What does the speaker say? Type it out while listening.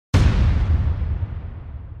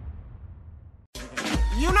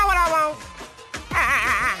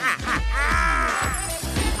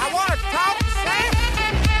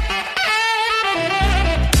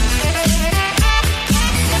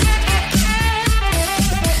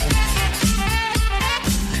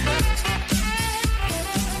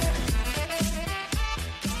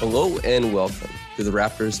Hello and welcome to the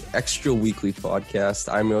Raptors Extra Weekly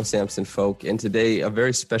Podcast. I'm your Samson Folk, and today a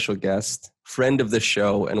very special guest, friend of the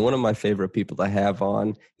show, and one of my favorite people to have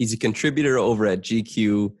on. He's a contributor over at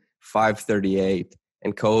GQ 538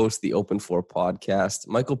 and co-hosts the Open Floor podcast.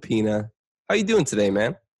 Michael Pina, how you doing today,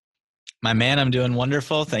 man? My man, I'm doing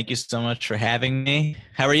wonderful. Thank you so much for having me.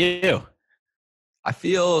 How are you? I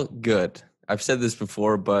feel good. I've said this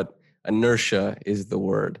before, but inertia is the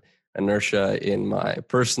word. Inertia in my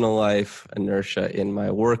personal life, inertia in my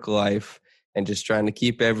work life, and just trying to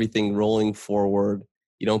keep everything rolling forward.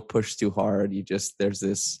 You don't push too hard. There's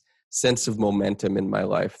this sense of momentum in my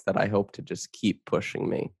life that I hope to just keep pushing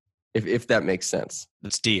me, if that makes sense.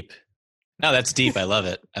 That's deep. No, that's deep. I love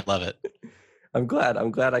it. I love it. I'm glad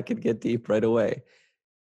I could get deep right away.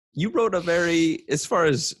 You wrote as far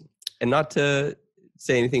as, and not to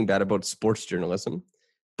say anything bad about sports journalism,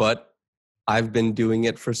 but I've been doing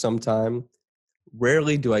it for some time.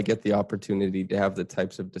 Rarely do I get the opportunity to have the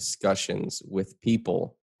types of discussions with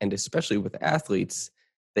people, and especially with athletes,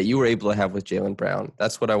 that you were able to have with Jaylen Brown.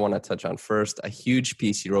 That's what I want to touch on first. A huge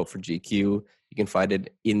piece you wrote for GQ. You can find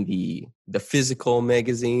it in the physical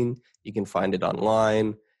magazine. You can find it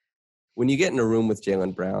online. When you get in a room with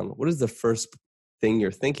Jaylen Brown, what is the first thing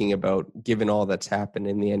you're thinking about, given all that's happened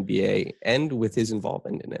in the NBA and with his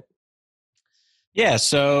involvement in it? Yeah,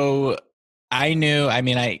 so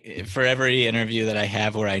for every interview that I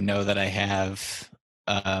have where I know that I have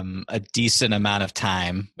a decent amount of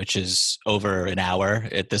time, which is over an hour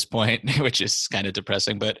at this point, which is kind of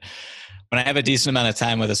depressing. But when I have a decent amount of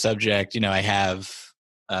time with a subject, I have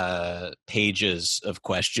pages of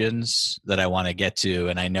questions that I want to get to,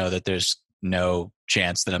 and I know that there's no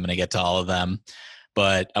chance that I'm going to get to all of them.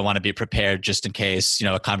 But I want to be prepared just in case,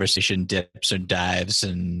 a conversation dips or dives,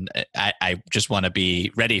 and I just want to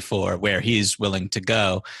be ready for where he's willing to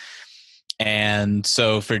go. And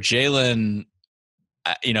so for Jaylen,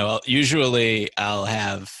 usually I'll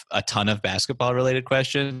have a ton of basketball related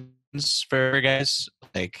questions for guys.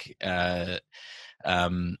 Like, it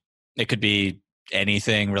could be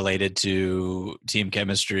anything related to team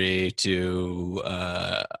chemistry, to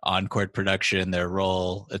on-court production, their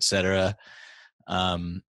role, etc.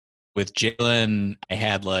 With Jaylen, I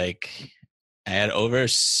had over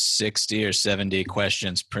 60 or 70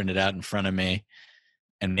 questions printed out in front of me,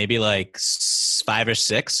 and maybe 5 or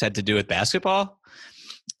 6 had to do with basketball.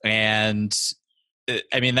 And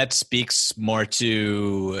that speaks more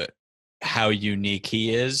to how unique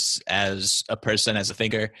he is as a person, as a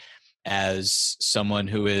thinker, as someone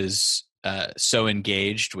who is so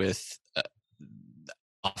engaged with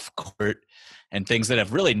off court and things that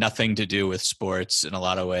have really nothing to do with sports in a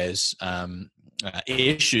lot of ways,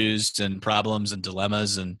 issues and problems and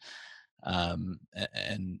dilemmas and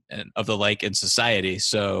of the like in society.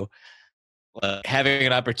 So having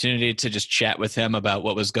an opportunity to just chat with him about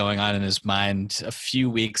what was going on in his mind a few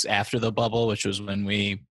weeks after the bubble, which was when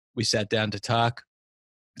we sat down to talk,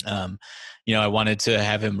 I wanted to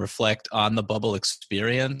have him reflect on the bubble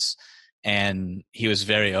experience, and he was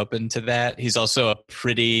very open to that. He's also a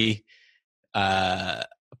pretty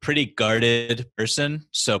guarded person.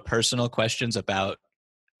 So personal questions about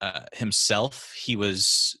himself, he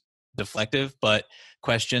was deflective, but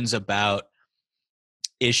questions about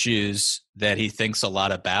issues that he thinks a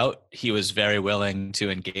lot about, he was very willing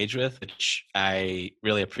to engage with, which I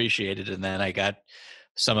really appreciated. And then I got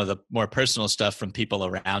some of the more personal stuff from people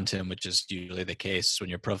around him, which is usually the case when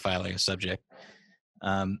you're profiling a subject.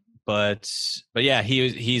 But yeah,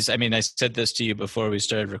 he's, I said this to you before we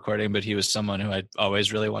started recording, but he was someone who I'd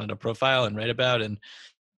always really wanted to profile and write about. And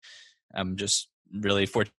I'm just really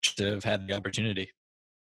fortunate to have had the opportunity.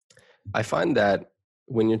 I find that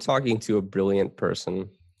when you're talking to a brilliant person,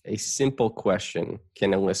 a simple question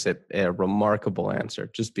can elicit a remarkable answer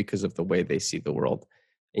just because of the way they see the world.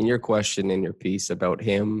 And your question in your piece about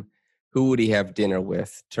him, who would he have dinner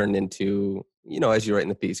with, turned into, as you write in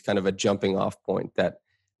the piece, kind of a jumping off point that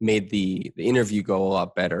made the interview go a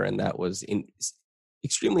lot better. And that was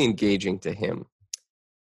extremely engaging to him.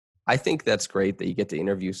 I think that's great that you get to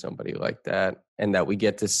interview somebody like that and that we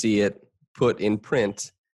get to see it put in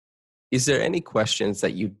print. Is there any questions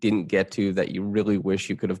that you didn't get to that you really wish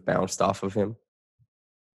you could have bounced off of him?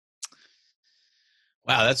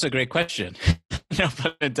 Wow, that's a great question. No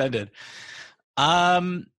pun intended.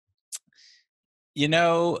 I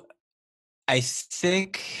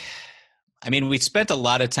think, we spent a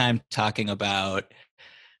lot of time talking about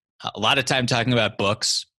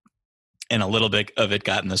books, and a little bit of it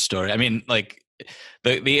got in the story.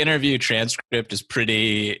 The interview transcript is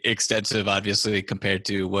pretty extensive, obviously, compared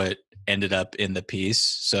to what ended up in the piece.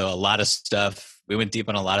 So a lot of stuff, we went deep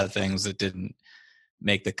on a lot of things that didn't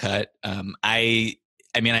make the cut. I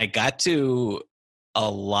mean, I got to a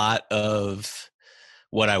lot of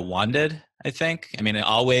what I wanted, I think. I mean,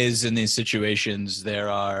 always in these situations, there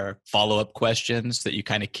are follow-up questions that you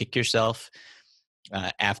kind of kick yourself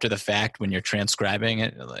after the fact when you're transcribing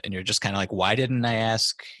it, and you're just kind of like, why didn't I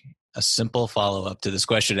ask a simple follow-up to this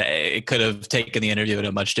question? It could have taken the interview in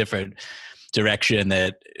a much different direction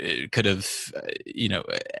that could have,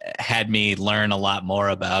 had me learn a lot more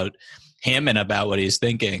about him and about what he's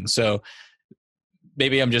thinking. So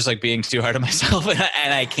maybe I'm just like being too hard on myself,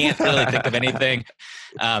 and I can't really think of anything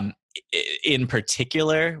in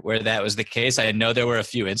particular where that was the case. I know there were a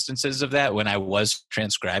few instances of that when I was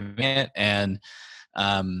transcribing it, and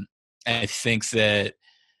I think that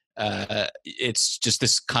it's just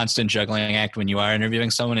this constant juggling act when you are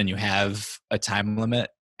interviewing someone and you have a time limit.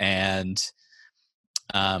 And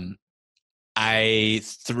I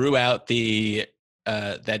threw out the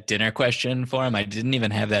that dinner question for him. I didn't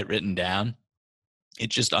even have that written down. It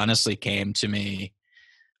just honestly came to me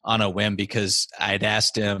on a whim because I'd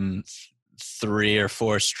asked him 3 or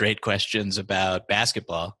 4 straight questions about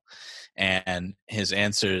basketball, and his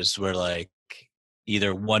answers were like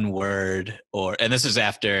either one word and this is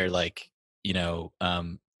after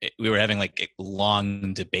we were having like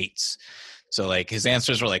long debates. So like his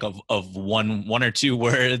answers were like of one or two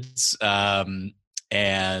words, and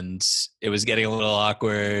it was getting a little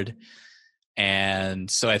awkward.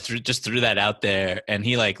 And so I threw that out there, and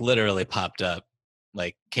he like literally popped up,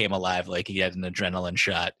 like came alive, like he had an adrenaline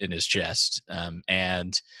shot in his chest.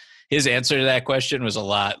 And his answer to that question was a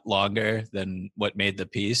lot longer than what made the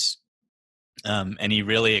piece. And he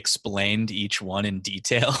really explained each one in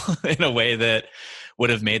detail in a way that would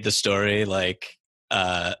have made the story like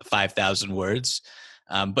 5,000 words.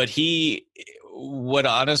 But what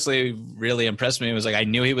honestly really impressed me was like, I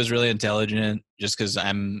knew he was really intelligent just because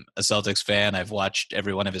I'm a Celtics fan. I've watched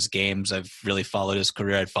every one of his games. I've really followed his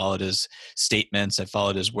career. I've followed his statements. I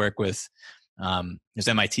followed his work with his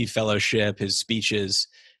MIT fellowship, his speeches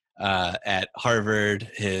at Harvard.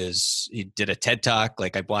 He did a TED Talk.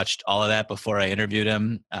 Like I watched all of that before I interviewed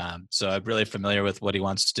him. So I'm really familiar with what he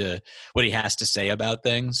has to say about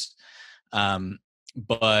things.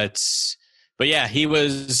 But yeah, he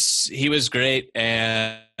was great,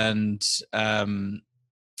 and yeah,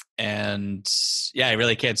 I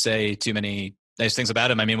really can't say too many nice things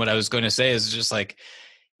about him. I mean, what I was going to say is just like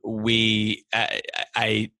I'm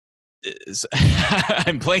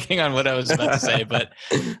blanking on what I was about to say,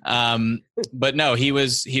 but no, he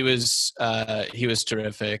was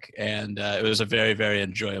terrific, and it was a very, very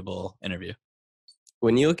enjoyable interview.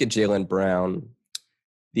 When you look at Jaylen Brown,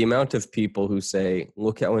 the amount of people who say,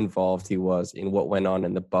 look how involved he was in what went on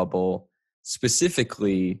in the bubble,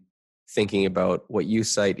 specifically thinking about what you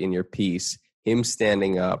cite in your piece, him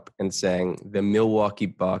standing up and saying, the Milwaukee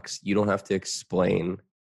Bucks, you don't have to explain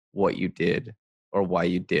what you did or why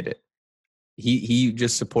you did it. He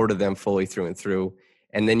just supported them fully through and through.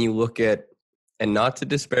 And then you look at, and not to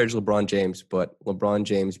disparage LeBron James, but LeBron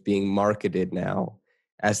James being marketed now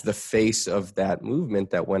as the face of that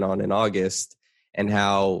movement that went on in August, and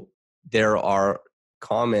how there are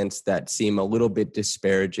comments that seem a little bit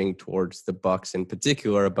disparaging towards the Bucks in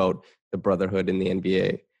particular about the brotherhood in the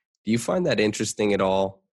NBA. Do you find that interesting at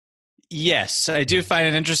all? Yes, I do find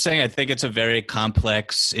it interesting. I think it's a very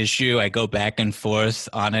complex issue. I go back and forth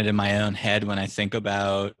on it in my own head when I think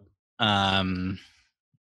about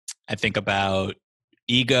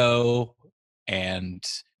ego and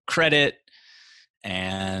credit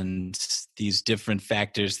and these different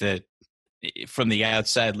factors that from the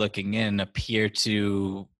outside looking in appear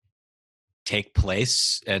to take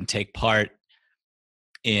place and take part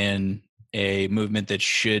in a movement that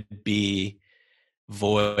should be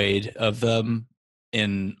void of them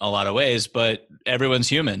in a lot of ways, but everyone's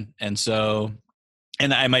human. And so,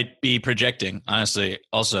 and I might be projecting, honestly,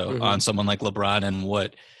 also on someone like LeBron and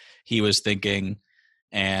what he was thinking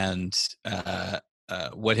and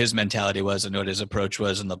what his mentality was and what his approach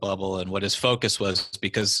was in the bubble and what his focus was,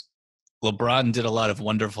 because LeBron did a lot of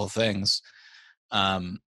wonderful things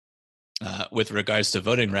with regards to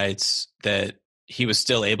voting rights that he was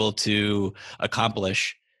still able to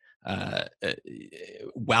accomplish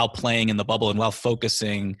while playing in the bubble and while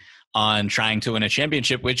focusing on trying to win a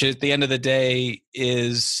championship, which at the end of the day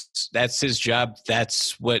that's his job.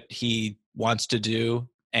 That's what he wants to do.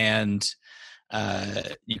 And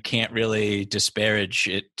you can't really disparage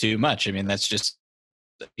it too much. I mean, that's just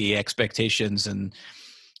the expectations and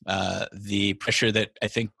the pressure that I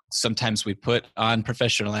think sometimes we put on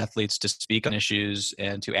professional athletes to speak on issues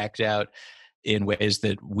and to act out in ways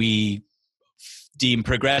that we deem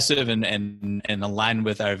progressive and align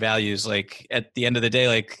with our values, like at the end of the day,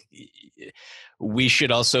 like we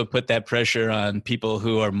should also put that pressure on people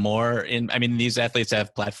who are more in. I mean, these athletes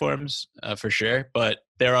have platforms for sure, but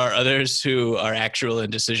there are others who are actual in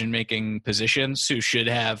decision-making positions who should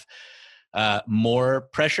have more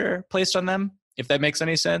pressure placed on them, if that makes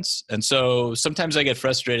any sense. And so sometimes I get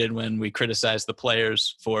frustrated when we criticize the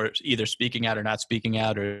players for either speaking out or not speaking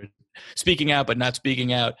out, or speaking out but not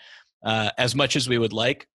speaking out as much as we would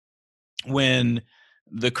like, when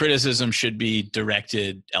the criticism should be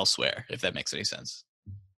directed elsewhere, if that makes any sense.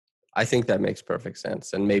 I think that makes perfect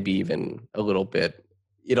sense. And maybe even a little bit,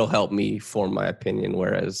 it'll help me form my opinion.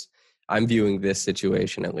 Whereas I'm viewing this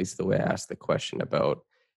situation, at least the way I asked the question, about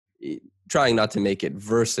trying not to make it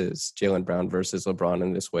versus Jaylen Brown versus LeBron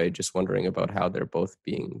in this way, just wondering about how they're both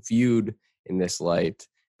being viewed in this light.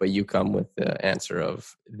 But you come with the answer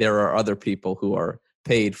of there are other people who are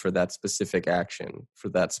paid for that specific action, for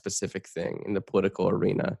that specific thing in the political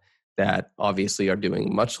arena, that obviously are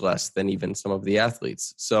doing much less than even some of the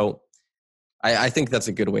athletes. So I think that's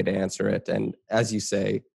a good way to answer it. And as you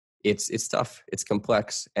say, it's tough, it's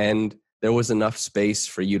complex. And there was enough space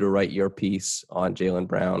for you to write your piece on Jaylen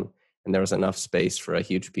Brown, and there was enough space for a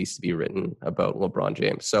huge piece to be written about LeBron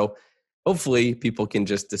James. So hopefully people can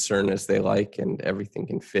just discern as they like, and everything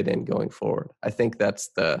can fit in going forward. I think that's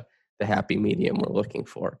the happy medium we're looking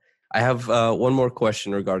for. I have one more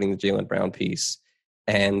question regarding the Jaylen Brown piece,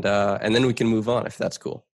 and then we can move on if that's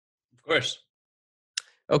cool. Of course.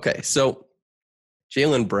 Okay, so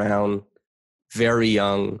Jaylen Brown, very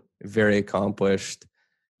young, very accomplished.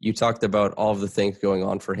 You talked about all of the things going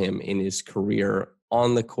on for him in his career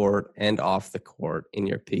on the court and off the court in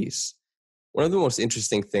your piece. One of the most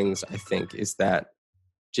interesting things, I think, is that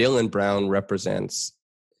Jaylen Brown represents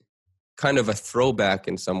kind of a throwback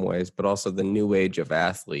in some ways, but also the new age of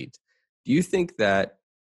athlete. Do you think that,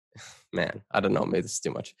 man, I don't know, maybe this is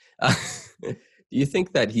too much. Do you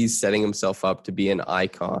think that he's setting himself up to be an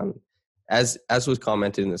icon? As was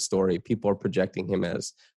commented in the story, people are projecting him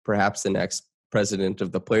as perhaps the next president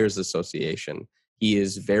of the Players Association. He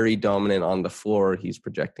is very dominant on the floor. He's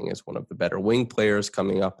projecting as one of the better wing players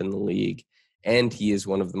coming up in the league. And he is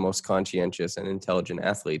one of the most conscientious and intelligent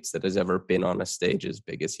athletes that has ever been on a stage as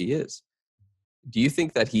big as he is. Do you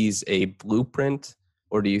think that he's a blueprint,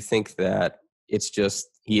 or do you think that it's just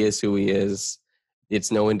he is who he is?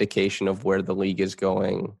 It's no indication of where the league is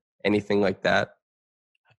going, anything like that?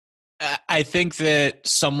 I think that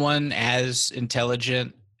someone as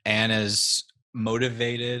intelligent and as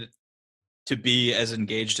motivated to be as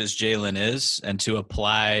engaged as Jaylen is, and to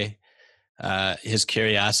apply his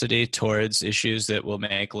curiosity towards issues that will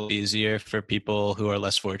make it easier for people who are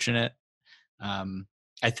less fortunate.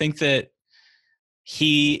 I think that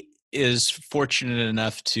he is fortunate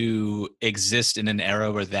enough to exist in an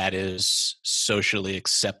era where that is socially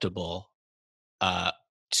acceptable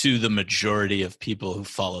to the majority of people who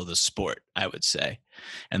follow the sport, I would say,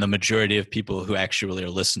 and the majority of people who actually are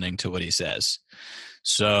listening to what he says.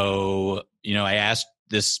 So, I asked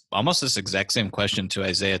almost this exact same question to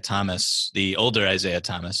Isaiah Thomas, the older Isaiah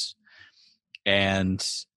Thomas. And,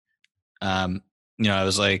 I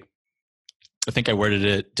was like, I think I worded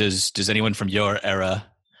it, does anyone from your era,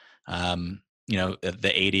 the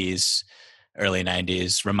 80s, early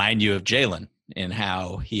 90s, remind you of Jaylen in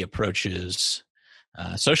how he approaches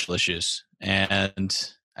social issues?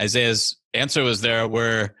 And Isaiah's answer was there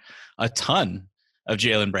were a ton of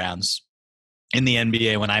Jaylen Browns in the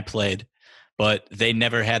NBA when I played, but they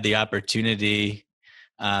never had the opportunity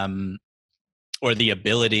or the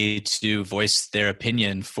ability to voice their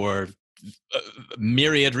opinion for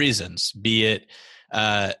myriad reasons, be it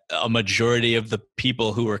a majority of the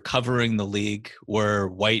people who were covering the league were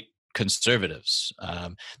white conservatives.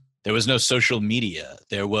 There was no social media.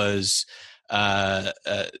 There was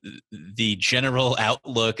the general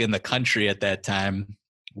outlook in the country at that time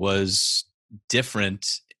was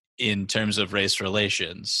different in terms of race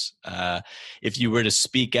relations. If you were to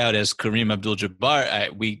speak out as Kareem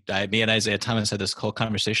Abdul-Jabbar, me and Isaiah Thomas had this whole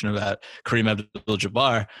conversation about Kareem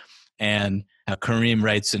Abdul-Jabbar, and how Kareem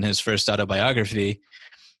writes in his first autobiography,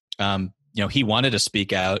 he wanted to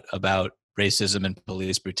speak out about racism and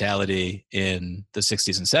police brutality in the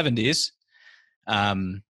 60s and 70s,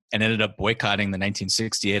 and ended up boycotting the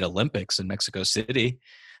 1968 Olympics in Mexico City.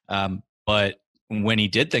 But when he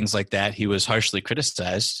did things like that, he was harshly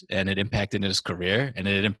criticized, and it impacted his career, and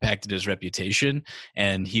it impacted his reputation,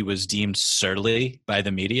 and he was deemed surly by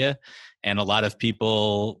the media. And a lot of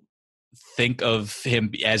people think of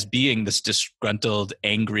him as being this disgruntled,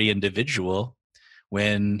 angry individual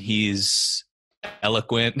when he's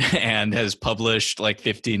eloquent and has published like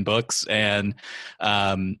 15 books and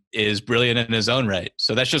is brilliant in his own right.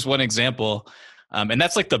 So that's just one example. And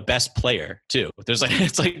that's like the best player too. There's like,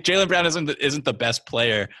 it's like Jaylen Brown isn't the best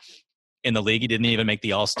player in the league. He didn't even make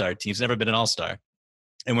the All-Star team. He's never been an All-Star.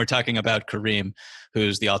 And we're talking about Kareem,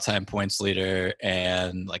 who's the all-time points leader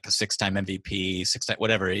and like a 6-time MVP, 6-time,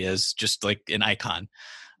 whatever he is, just like an icon.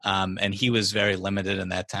 And he was very limited in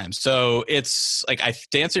that time. So it's like,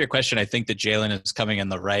 to answer your question, I think that Jaylen is coming in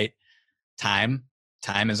the right time.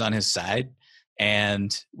 Time is on his side.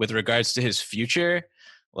 And with regards to his future,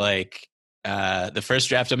 like the first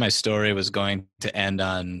draft of my story was going to end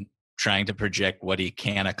on trying to project what he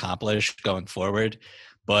can accomplish going forward.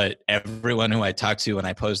 But everyone who I talked to when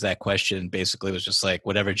I posed that question basically was just like,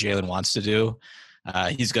 whatever Jaylen wants to do,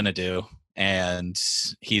 he's going to do. And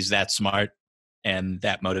he's that smart and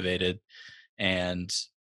that motivated. And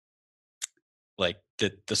like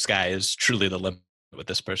the sky is truly the limit with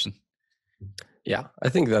this person. Yeah, I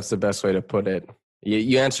think that's the best way to put it.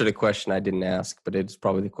 You answered a question I didn't ask, but it's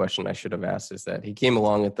probably the question I should have asked, is that he came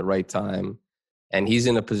along at the right time and he's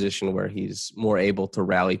in a position where he's more able to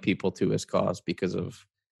rally people to his cause because of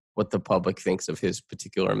what the public thinks of his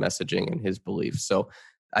particular messaging and his beliefs. So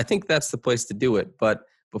I think that's the place to do it. But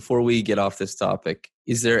before we get off this topic,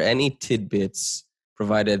 is there any tidbits,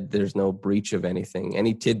 provided there's no breach of anything,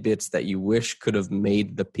 any tidbits that you wish could have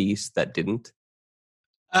made the piece that didn't?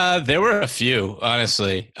 There were a few,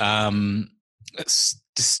 honestly.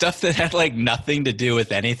 Stuff that had like nothing to do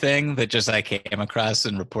with anything that just I came across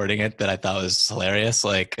in reporting it that I thought was hilarious.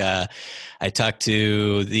 Like I talked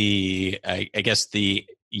to I guess the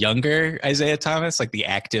younger Isaiah Thomas, like the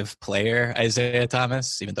active player Isaiah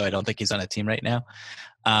Thomas, even though I don't think he's on a team right now,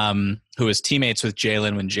 who was teammates with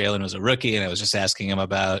Jaylen when Jaylen was a rookie. And I was just asking him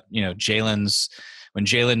about, when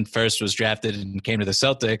Jaylen first was drafted and came to the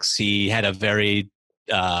Celtics, he had a very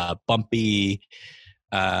bumpy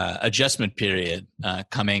adjustment period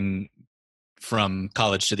coming from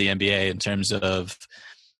college to the NBA in terms of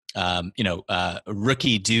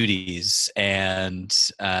rookie duties and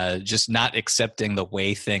just not accepting the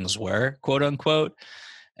way things were, quote unquote.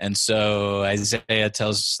 And so Isaiah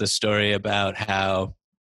tells the story about how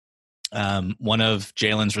one of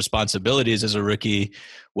Jaylen's responsibilities as a rookie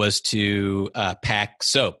was to pack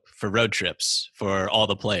soap for road trips for all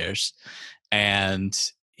the players. And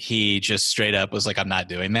he just straight up was like, I'm not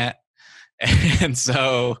doing that. And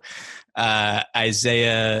so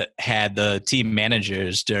Isaiah had the team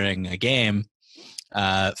managers during a game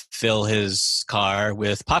fill his car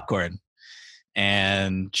with popcorn.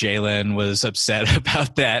 And Jaylen was upset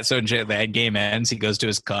about that. So when that game ends, he goes to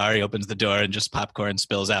his car, he opens the door, and just popcorn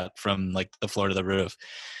spills out from like the floor to the roof.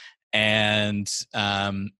 And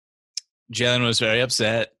Jaylen was very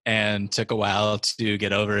upset and took a while to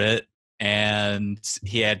get over it. And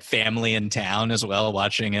he had family in town as well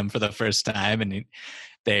watching him for the first time. And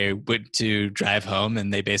they went to drive home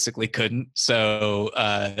and they basically couldn't. So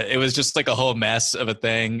it was just like a whole mess of a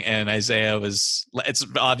thing. And it's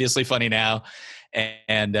obviously funny now.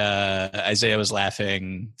 And Isaiah was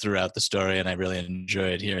laughing throughout the story, and I really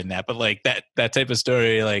enjoyed hearing that. But like that type of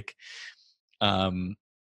story, like, the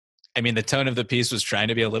tone of the piece was trying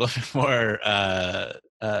to be a little bit more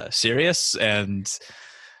serious, and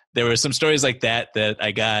there were some stories like that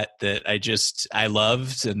I got that I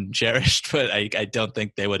loved and cherished, but I don't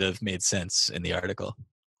think they would have made sense in the article.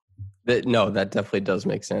 No, that definitely does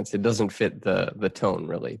make sense. It doesn't fit the tone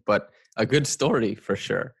really, but a good story for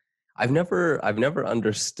sure. I've never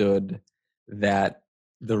understood that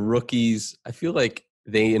the rookies, I feel like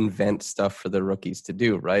they invent stuff for the rookies to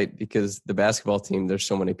do, right? Because the basketball team, there's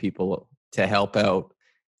so many people to help out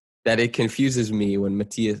that it confuses me when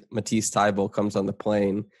Matisse Thybulle comes on the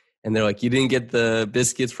plane and they're like, you didn't get the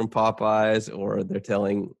biscuits from Popeyes, or they're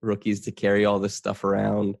telling rookies to carry all this stuff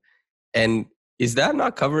around. And is that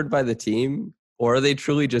not covered by the team, or are they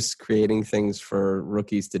truly just creating things for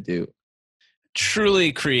rookies to do?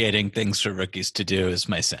 Truly creating things for rookies to do is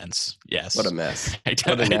my sense. Yes. What a mess. I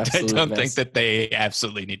don't think that they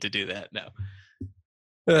absolutely need to do that. No.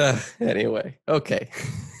 Anyway, okay.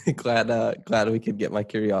 glad we could get my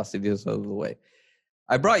curiosity out of the way.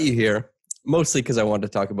 I brought you here mostly because I wanted to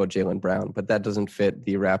talk about Jaylen Brown, but that doesn't fit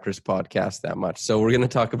the Raptors podcast that much. So we're going to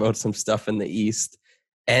talk about some stuff in the East.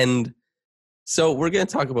 And so we're going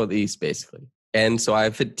to talk about the East basically. And so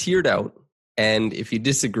I've it tiered out. And if you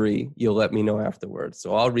disagree, you'll let me know afterwards.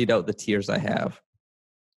 So I'll read out the tiers I have.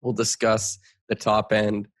 We'll discuss the top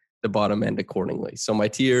end, the bottom end accordingly. So my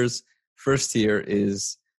tiers, first tier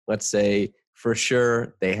is, let's say, for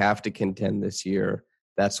sure they have to contend this year.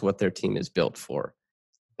 That's what their team is built for.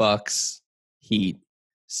 Bucks, Heat,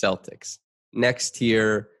 Celtics. Next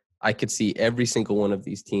tier, I could see every single one of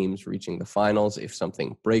these teams reaching the finals if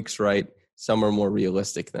something breaks right. Some are more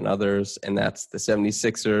realistic than others, and that's the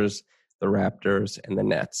 76ers, the Raptors, and the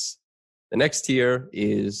Nets. The next tier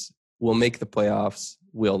is will make the playoffs,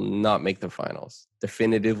 will not make the finals.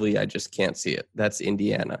 Definitively, I just can't see it. That's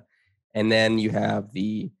Indiana. And then you have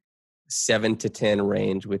the 7 to 10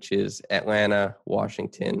 range, which is Atlanta,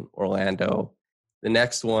 Washington, Orlando. The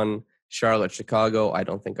next one, Charlotte, Chicago. I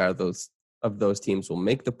don't think those teams will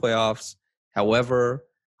make the playoffs. However,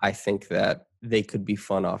 I think that they could be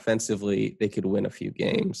fun offensively. They could win a few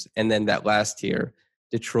games. And then that last tier,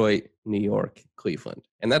 Detroit, New York, Cleveland.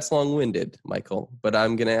 And that's long-winded, Michael, but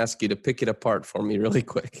I'm going to ask you to pick it apart for me really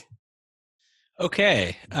quick.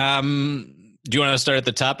 Okay. Do you want to start at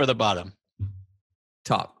the top or the bottom?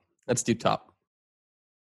 Top. Let's do top.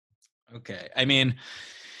 Okay. I mean,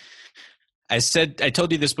 I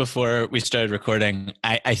told you this before we started recording.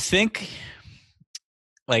 I think,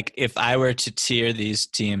 like, if I were to tier these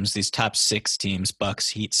teams, these top 6 teams, Bucks,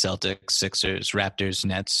 Heat, Celtics, Sixers, Raptors,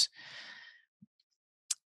 Nets,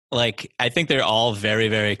 like, I think they're all very,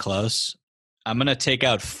 very close. I'm going to take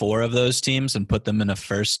out 4 of those teams and put them in a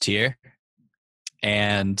first tier.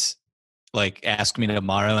 And, like, ask me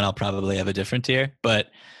tomorrow and I'll probably have a different tier.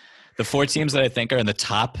 But the 4 teams that I think are in the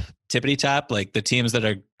top, tippity top, like the teams that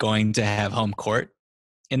are going to have home court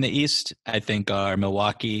in the East, I think are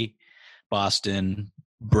Milwaukee, Boston,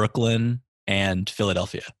 Brooklyn, and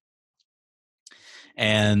Philadelphia.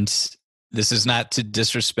 And this is not to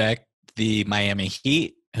disrespect the Miami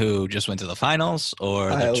Heat, who just went to the finals, or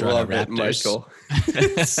the Toronto Raptors. Michael.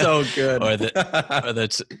 So good. or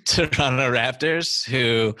the Toronto Raptors,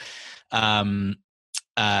 who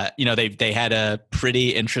they had a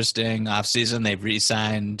pretty interesting offseason. They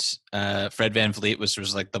re-signed Fred VanVleet, which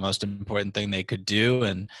was like the most important thing they could do.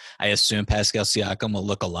 And I assume Pascal Siakam will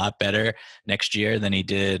look a lot better next year than he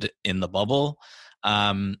did in the bubble.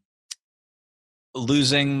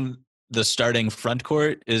 Losing the starting front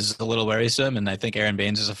court is a little worrisome, and I think Aaron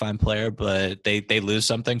Baines is a fine player, but they lose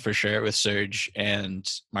something for sure with Serge and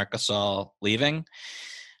Marc Gasol leaving.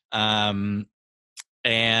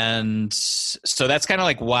 And so that's kind of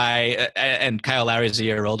like why, and Kyle Lowry is a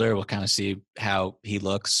year older. We'll kind of see how he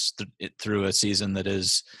looks through a season that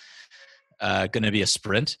is going to be a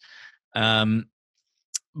sprint. But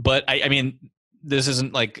I mean, this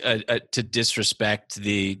isn't like to disrespect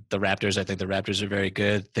the Raptors. I think the Raptors are very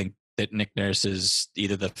good. I think that Nick Nurse is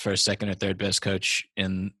either the first, second, or third best coach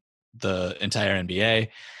in the entire NBA.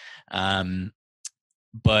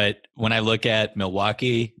 But when I look at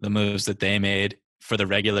Milwaukee, the moves that they made for the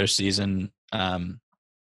regular season,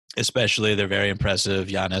 especially, they're very impressive.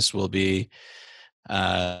 Giannis will be,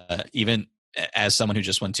 even as someone who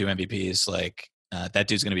just won 2 MVPs, like that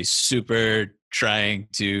dude's going to be super trying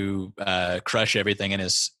to crush everything in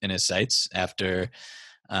his sights after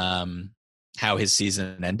how his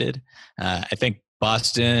season ended. I think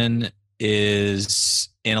Boston is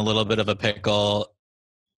in a little bit of a pickle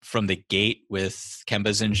from the gate with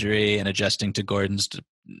Kemba's injury and adjusting to Gordon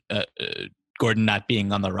not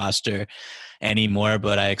being on the roster anymore.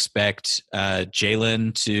 But I expect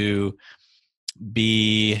Jaylen to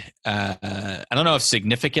be, I don't know if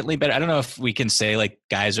significantly better. I don't know if we can say like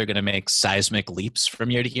guys are going to make seismic leaps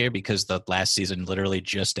from year to year because the last season literally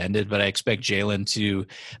just ended. But I expect Jaylen to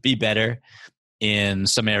be better in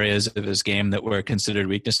some areas of his game that were considered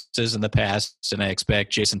weaknesses in the past. And I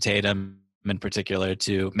expect Jason Tatum in particular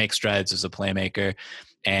to make strides as a playmaker.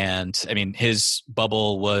 And I mean, his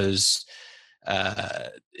bubble was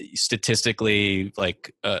statistically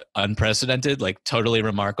like unprecedented, like totally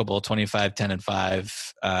remarkable, 25, 10 and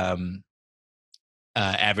 5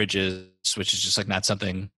 averages, which is just like not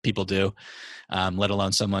something people do, let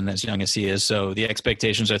alone someone as young as he is. So the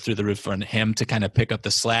expectations are through the roof for him to kind of pick up the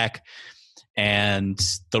slack and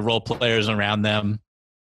the role players around them.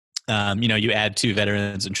 You add 2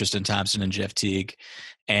 veterans in Tristan Thompson and Jeff Teague,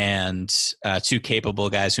 and 2 capable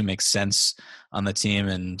guys who make sense on the team.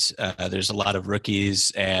 And there's a lot of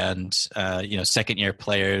rookies and, second-year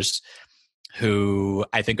players who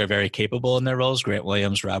I think are very capable in their roles. Grant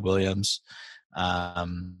Williams, Rob Williams.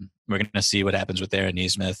 We're going to see what happens with Aaron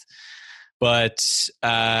Nesmith. But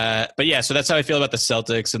yeah, so that's how I feel about the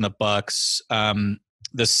Celtics and the Bucks.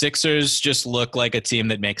 The Sixers just look like a team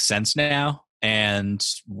that makes sense now. And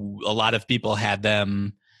a lot of people had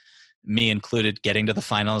them, me included, getting to the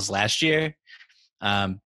finals last year.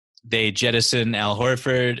 They jettison Al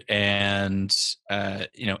Horford and, add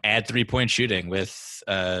 3-point shooting with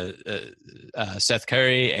Seth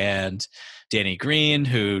Curry and Danny Green,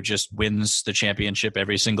 who just wins the championship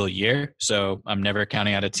every single year. So I'm never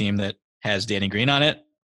counting out a team that has Danny Green on it.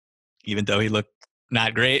 even though he looked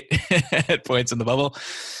not great at points in the bubble.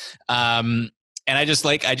 And I just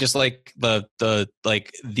like the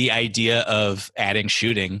idea of adding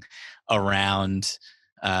shooting around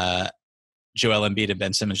Joel Embiid and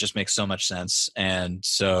Ben Simmons just makes so much sense. And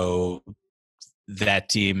so that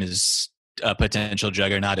team is a potential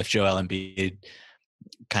juggernaut if Joel Embiid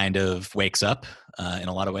kind of wakes up in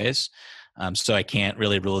a lot of ways. So I can't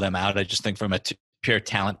really rule them out. I just think from a pure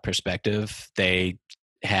talent perspective, they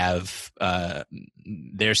have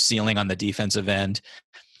their ceiling on the defensive end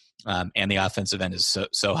and the offensive end is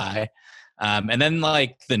so high. And then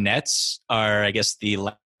like the Nets are, I guess, the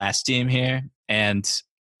last team here. And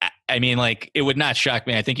I mean, like, it would not shock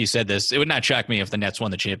me. I think you said this. It would not shock me if the Nets won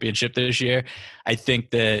the championship this year. I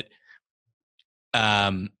think that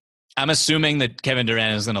I'm assuming that Kevin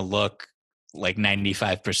Durant is going to look like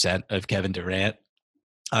 95% of Kevin Durant.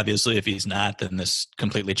 Obviously, if he's not, then this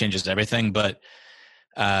completely changes everything. But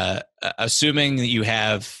assuming that you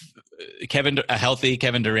have a healthy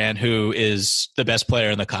Kevin Durant, who is the best player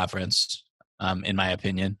in the conference, in my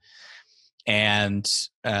opinion, and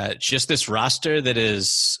just this roster that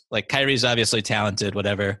is like, Kyrie's obviously talented,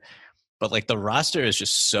 whatever, but like the roster is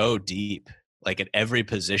just so deep, like at every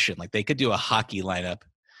position. Like they could do a hockey lineup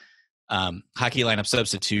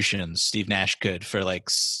substitutions. Steve Nash could for like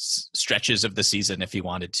stretches of the season if he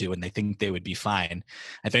wanted to, and they think they would be fine.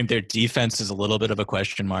 I think their defense is a little bit of a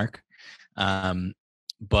question mark.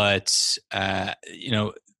 But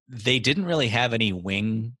they didn't really have any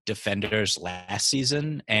wing defenders last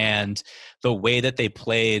season, and the way that they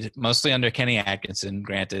played, mostly under Kenny Atkinson,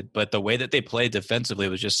 granted, but the way that they played defensively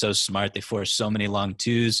was just so smart. They forced so many long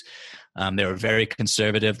twos. They were very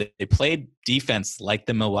conservative. They played defense like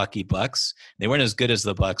the Milwaukee Bucks. They weren't as good as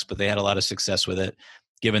the Bucks, but they had a lot of success with it,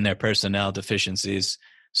 given their personnel deficiencies.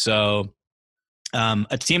 So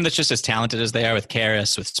a team that's just as talented as they are, with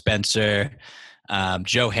Karras, with Spencer,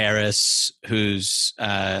 Joe Harris, who's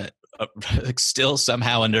still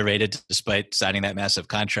somehow underrated despite signing that massive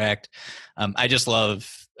contract. I just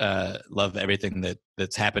love everything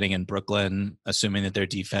that's happening in Brooklyn, assuming that their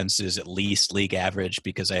defense is at least league average,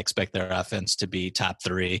 because I expect their offense to be top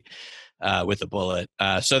 3 with a bullet.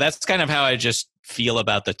 So that's kind of how I just feel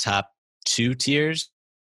about the top 2 tiers.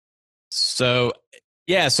 So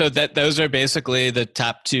yeah, so those are basically the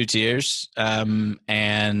top 2 tiers. And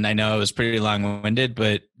I know it was pretty long-winded,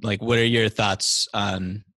 but like, what are your thoughts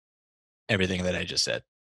on everything that I just said?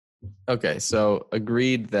 Okay, so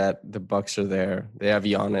agreed that the Bucks are there. They have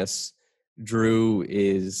Giannis. Drew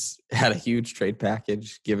had a huge trade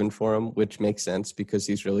package given for him, which makes sense because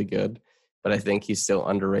he's really good. But I think he's still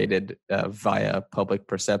underrated via public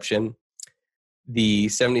perception. The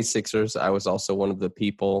 76ers, I was also one of the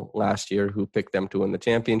people last year who picked them to win the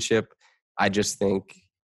championship. I just think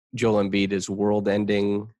Joel Embiid is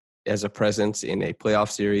world-ending as a presence in a playoff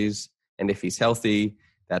series. And if he's healthy,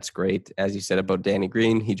 that's great. As you said about Danny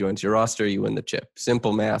Green, he joins your roster, you win the chip.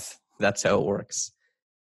 Simple math. That's how it works.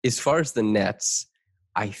 As far as the Nets,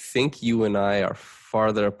 I think you and I are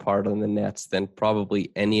farther apart on the Nets than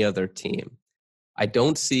probably any other team. I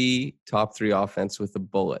don't see top 3 offense with a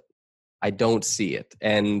bullet. I don't see it.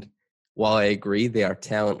 And while I agree they are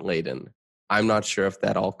talent-laden, I'm not sure if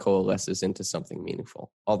that all coalesces into something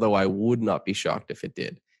meaningful, although I would not be shocked if it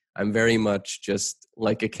did. I'm very much just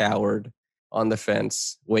like a coward on the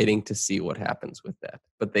fence, waiting to see what happens with that.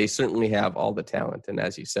 But they certainly have all the talent. And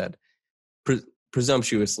as you said,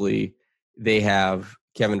 presumptuously, they have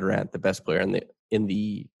Kevin Durant, the best player in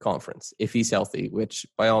the conference, if he's healthy, which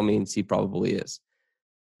by all means he probably is.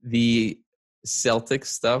 The Celtics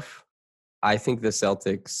stuff, I think the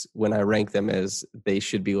Celtics, when I rank them as they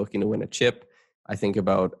should be looking to win a chip, I think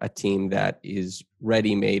about a team that is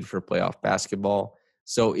ready-made for playoff basketball.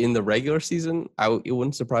 So in the regular season, it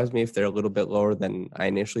wouldn't surprise me if they're a little bit lower than I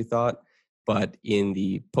initially thought. But in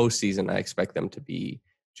the postseason, I expect them to be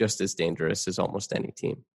just as dangerous as almost any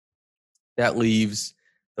team. That leaves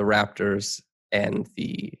the Raptors and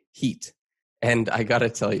the Heat. And I got to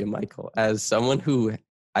tell you, Michael, as someone who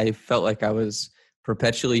I felt like I was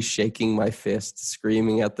perpetually shaking my fist,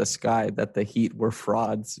 screaming at the sky that the Heat were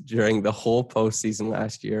frauds during the whole postseason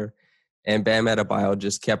last year, and Bam Adebayo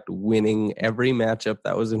just kept winning every matchup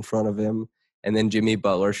that was in front of him. And then Jimmy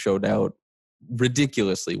Butler showed out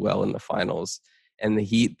ridiculously well in the finals. And the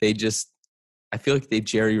Heat, I feel like they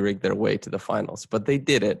jerry-rigged their way to the finals, but they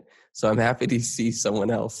did it. So I'm happy to see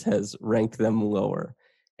someone else has ranked them lower.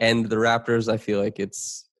 And the Raptors, I feel like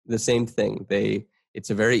it's the same thing.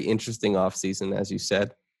 It's a very interesting offseason, as you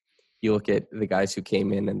said. You look at the guys who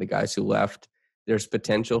came in and the guys who left. There's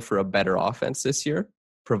potential for a better offense this year,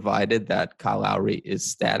 provided that Kyle Lowry is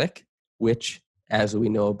static, which, as we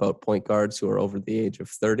know about point guards who are over the age of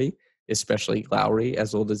 30, especially Lowry,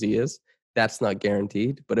 as old as he is. That's not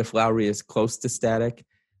guaranteed. But if Lowry is close to static,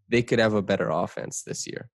 they could have a better offense this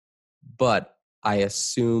year. But I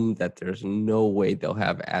assume that there's no way they'll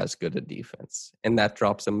have as good a defense. And that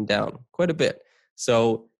drops them down quite a bit.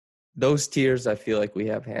 So those tiers I feel like we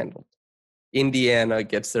have handled. Indiana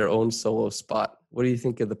gets their own solo spot. What do you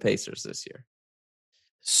think of the Pacers this year?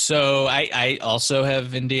 So I also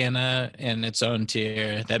have Indiana in its own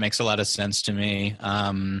tier. That makes a lot of sense to me.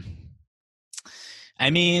 I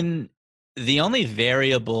mean, the only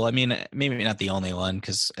variable, I mean, maybe not the only one,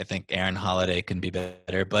 because I think Aaron Holiday can be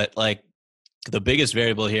better, but like the biggest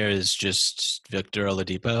variable here is just Victor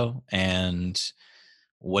Oladipo. And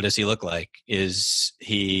what does he look like? Is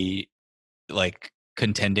he like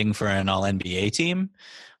contending for an all NBA team?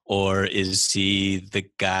 Or is he the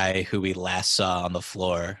guy who we last saw on the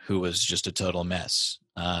floor who was just a total mess?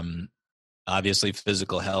 Obviously,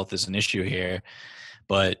 physical health is an issue here,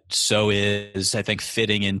 but so is, I think,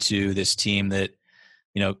 fitting into this team that,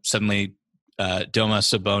 suddenly Domas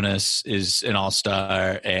Sabonis is an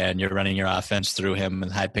all-star and you're running your offense through him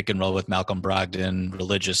and high pick and roll with Malcolm Brogdon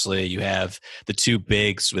religiously. You have the two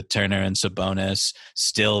bigs with Turner and Sabonis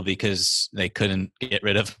still because they couldn't get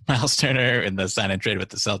rid of Miles Turner in the sign and trade with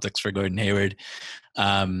the Celtics for Gordon Hayward.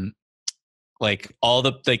 If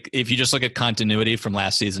you just look at continuity from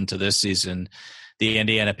last season to this season, the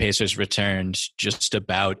Indiana Pacers returned just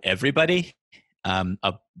about everybody,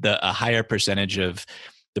 a higher percentage of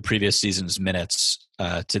the previous season's minutes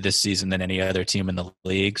to this season than any other team in the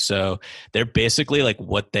league. So they're basically like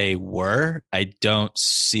what they were. I don't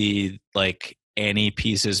see like any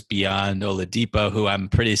pieces beyond Oladipo, who I'm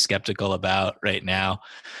pretty skeptical about right now,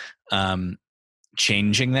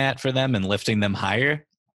 changing that for them and lifting them higher.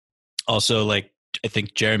 Also, like, I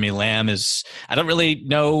think Jeremy Lamb I don't really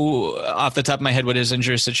know off the top of my head what his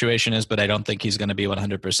injury situation is, but I don't think he's going to be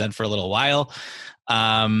 100% for a little while.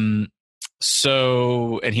 And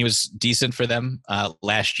he was decent for them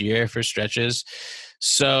last year for stretches.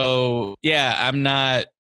 So yeah, I'm not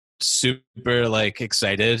super like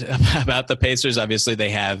excited about the Pacers. Obviously they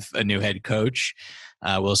have a new head coach.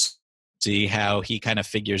 We'll see how he kind of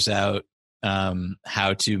figures out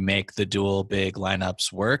how to make the dual big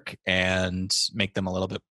lineups work and make them a little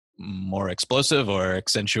bit more explosive or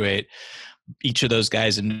accentuate each of those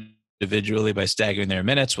guys individually by staggering their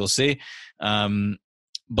minutes. We'll see.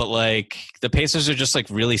 But like the Pacers are just like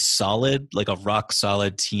really solid, like a rock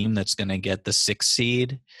solid team that's going to get the 6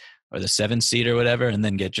 seed or the 7 seed or whatever, and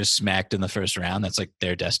then get just smacked in the first round. That's like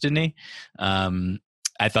their destiny.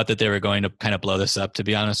 I thought that they were going to kind of blow this up, to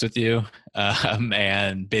be honest with you.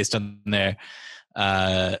 And based on their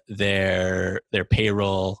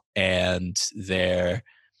payroll and their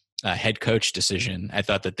head coach decision, I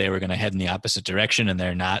thought that they were going to head in the opposite direction, and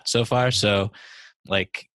they're not so far. So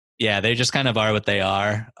like, yeah, they just kind of are what they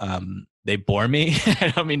are. They bore me.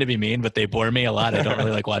 I don't mean to be mean, but they bore me a lot. I don't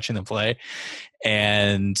really like watching them play.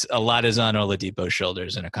 And a lot is on Oladipo's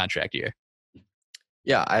shoulders in a contract year.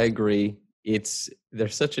 Yeah, I agree. They're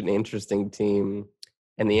such an interesting team,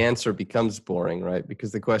 and the answer becomes boring, right?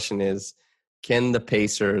 Because the question is, can the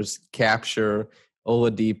Pacers capture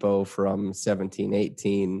Oladipo from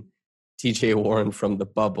 17-18, TJ Warren from the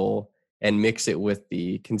bubble, and mix it with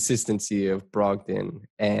the consistency of Brogdon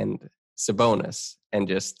and Sabonis, and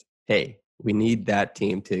just, hey, we need that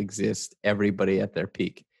team to exist, everybody at their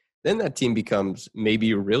peak. Then that team becomes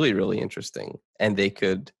maybe really, really interesting, and they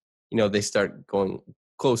could, they start going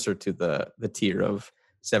closer to the tier of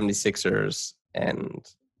 76ers, and,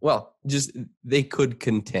 well, just they could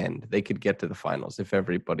contend. They could get to the finals if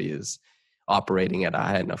everybody is operating at a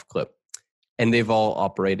high enough clip. And they've all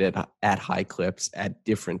operated at high clips at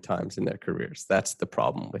different times in their careers. That's the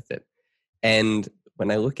problem with it. And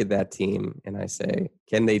when I look at that team and I say,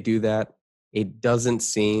 can they do that? It doesn't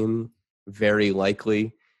seem very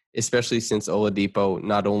likely, especially since Oladipo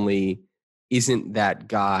not only isn't that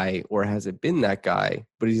guy or hasn't been that guy,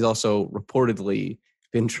 but he's also reportedly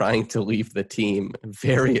been trying to leave the team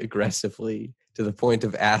very aggressively to the point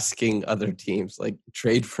of asking other teams, like,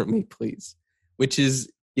 trade for me, please. Which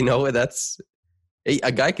is, that's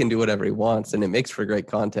a guy can do whatever he wants, and it makes for great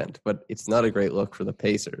content, but it's not a great look for the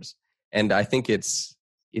Pacers. And I think it's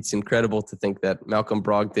incredible to think that Malcolm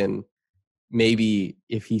Brogdon, maybe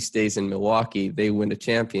if he stays in Milwaukee, they win a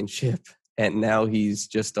championship, and now he's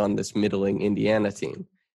just on this middling Indiana team.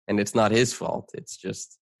 And it's not his fault. It's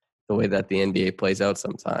just the way that the NBA plays out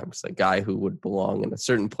sometimes. A guy who would belong in a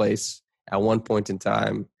certain place at one point in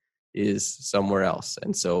time is somewhere else.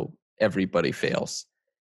 And so everybody fails.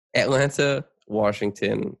 Atlanta,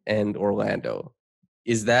 Washington, and Orlando.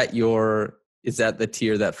 Is that your Is that the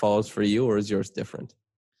tier that follows for you, or is yours different?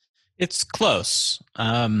 It's close.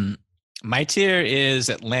 My tier is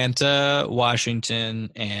Atlanta,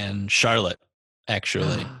 Washington, and Charlotte,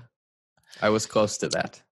 actually. I was close to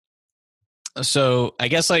that. So I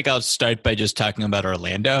guess like I'll start by just talking about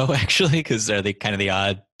Orlando, actually, because they're the kind of the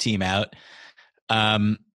odd team out.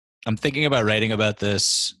 I'm thinking about writing about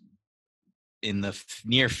this in the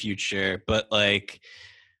near future, but like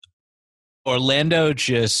Orlando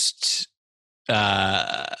just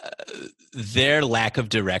their lack of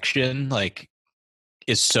direction like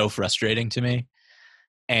is so frustrating to me.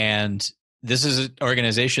 And this is an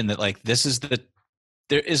organization that like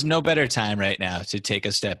there is no better time right now to take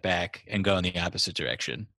a step back and go in the opposite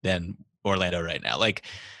direction than Orlando right now. Like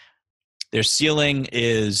their ceiling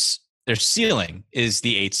is the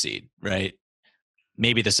 8th seed, right?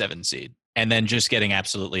 Maybe the 7th seed, and then just getting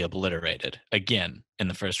absolutely obliterated again in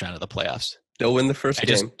the first round of the playoffs. They'll win the first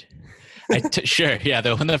game. Sure, yeah,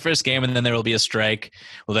 they'll win the first game, and then there will be a strike.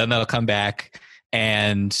 Well, then they'll come back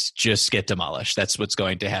and just get demolished. That's what's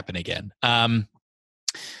going to happen again.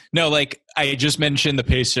 No, like I just mentioned the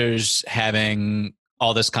Pacers having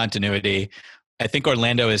all this continuity. I think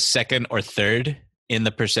Orlando is second or third in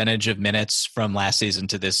the percentage of minutes from last season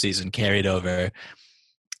to this season carried over.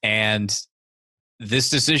 And this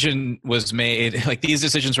decision was made, like these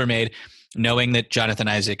decisions were made knowing that Jonathan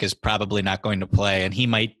Isaac is probably not going to play. And he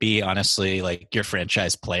might be honestly like your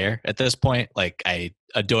franchise player at this point. Like I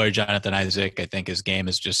adore Jonathan Isaac. I think his game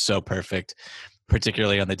is just so perfect,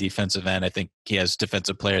 particularly on the defensive end. I think he has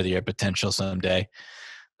defensive player of the year potential someday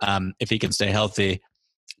if he can stay healthy.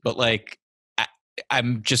 But like,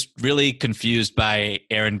 I'm just really confused by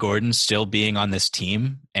Aaron Gordon still being on this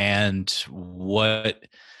team and why?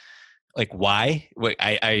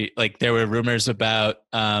 I like there were rumors about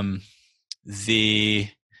the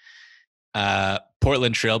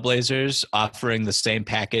Portland Trailblazers offering the same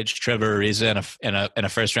package, Trevor Ariza and a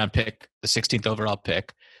first round pick, the 16th overall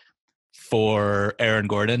pick for Aaron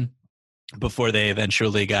Gordon before they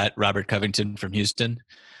eventually got Robert Covington from Houston.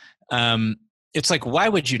 It's like, why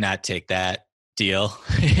would you not take that deal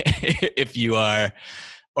if you are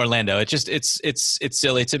Orlando? It's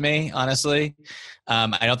silly to me, honestly.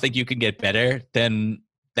 I don't think you can get better than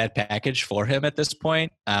that package for him at this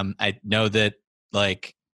point. I know that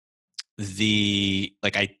like the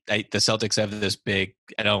Celtics have this big,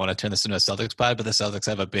 I don't want to turn this into a Celtics pod, but the Celtics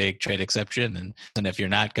have a big trade exception. And if you're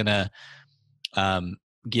not going to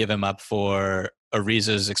give him up for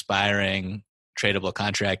Ariza's expiring tradable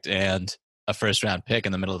contract and a first round pick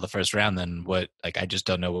in the middle of the first round, then what, like, I just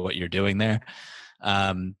don't know what you're doing there.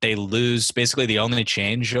 They lose, basically the only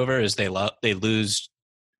changeover is they lose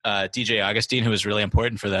DJ Augustine, who was really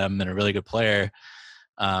important for them and a really good player,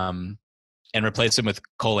 and replace him with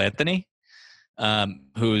Cole Anthony,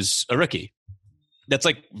 who's a rookie. That's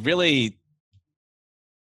like really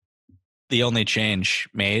the only change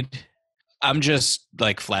made. I'm just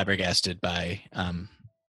like flabbergasted by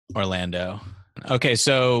Orlando. Okay,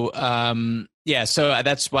 so so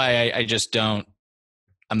that's why I just don't.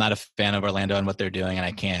 I'm not a fan of Orlando and what they're doing, and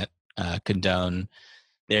I can't condone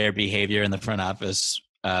their behavior in the front office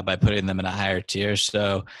by putting them in a higher tier.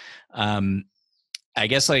 So I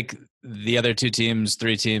guess like the other three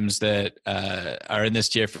teams that are in this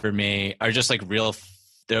tier for me are just like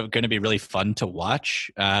they're going to be really fun to watch.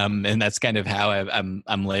 And that's kind of how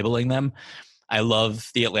I'm labeling them. I love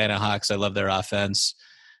the Atlanta Hawks. I love their offense.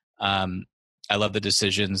 I love the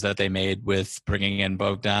decisions that they made with bringing in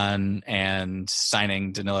Bogdan and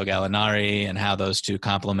signing Danilo Gallinari and how those two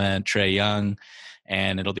complement Trae Young.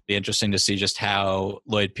 And it'll be interesting to see just how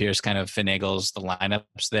Lloyd Pierce kind of finagles the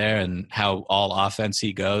lineups there and how all offense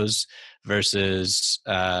he goes versus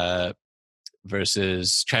trying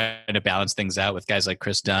to balance things out with guys like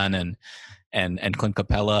Chris Dunn and Clint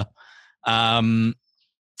Capella.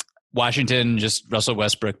 Washington, just Russell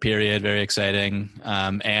Westbrook, period, very exciting.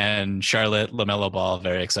 And Charlotte, LaMelo Ball,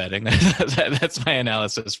 very exciting. That's my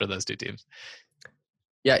analysis for those two teams.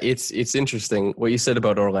 Yeah, it's interesting what you said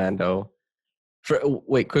about Orlando.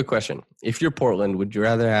 Wait, quick question. If you're Portland, would you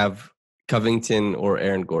rather have Covington or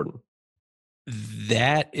Aaron Gordon?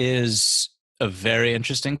 That is a very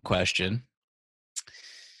interesting question.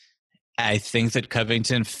 I think that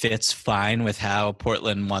Covington fits fine with how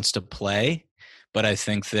Portland wants to play, but I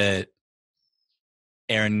think that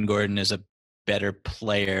Aaron Gordon is a better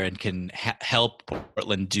player and can help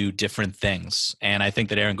Portland do different things. And I think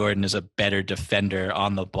that Aaron Gordon is a better defender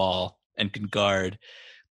on the ball and can guard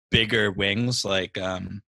bigger wings. Like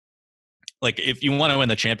if you want to win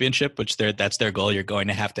the championship, which that's their goal, you're going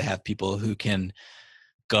to have people who can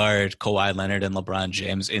guard Kawhi Leonard and LeBron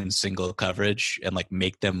James in single coverage and like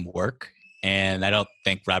make them work. And I don't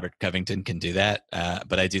think Robert Covington can do that,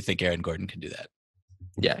 but I do think Aaron Gordon can do that.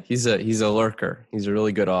 Yeah, he's a lurker. He's a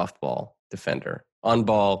really good off-ball defender. On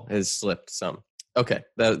ball has slipped some. Okay,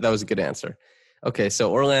 that was a good answer. Okay,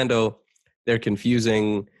 so Orlando, they're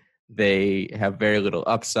confusing. They have very little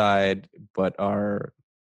upside, but are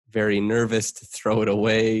very nervous to throw it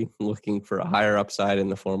away, looking for a higher upside in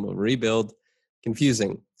the form of a rebuild.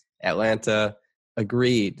 Confusing. Atlanta,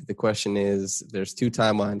 agreed. The question is, there's two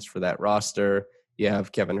timelines for that roster. You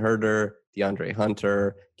have Kevin Huerter, DeAndre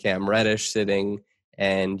Hunter, Cam Reddish sitting,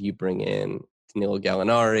 and you bring in Danilo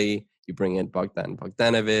Gallinari, you bring in Bogdan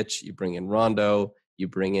Bogdanovic, you bring in Rondo, you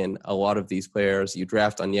bring in a lot of these players. You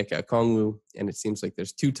draft Onyeka Okongwu, and it seems like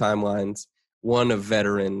there's two timelines, one of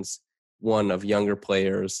veterans, one of younger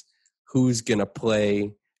players. Who's going to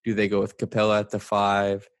play? Do they go with Capella at the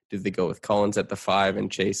 5? Do they go with Collins at the 5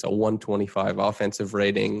 and chase a 125 offensive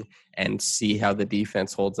rating and see how the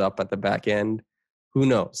defense holds up at the back end? Who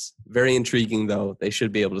knows? Very intriguing, though. They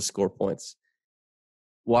should be able to score points.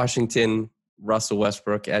 Washington, Russell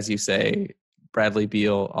Westbrook, as you say, Bradley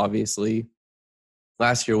Beal, obviously.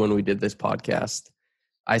 Last year when we did this podcast,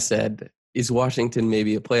 I said, is Washington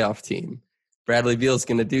maybe a playoff team? Bradley Beal's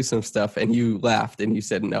going to do some stuff, and you laughed and you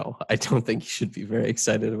said, no, I don't think you should be very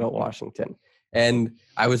excited about Washington. And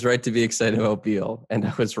I was right to be excited about Beal, and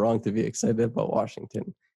I was wrong to be excited about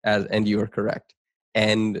Washington, and you were correct.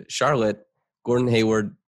 And Charlotte, Gordon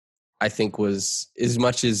Hayward, I think was, as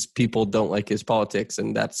much as people don't like his politics,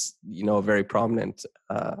 and that's, a very prominent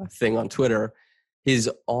thing on Twitter, his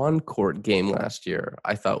on-court game last year,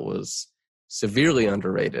 I thought was severely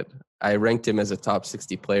underrated. I ranked him as a top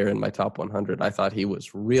 60 player in my top 100. I thought he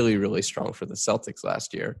was really, really strong for the Celtics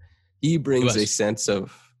last year. He brings a sense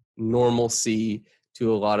of normalcy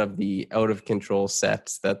to a lot of the out-of-control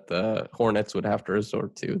sets that the Hornets would have to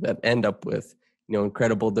resort to that end up with,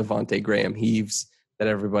 incredible Devontae Graham heaves that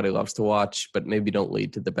everybody loves to watch, but maybe don't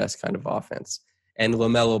lead to the best kind of offense. And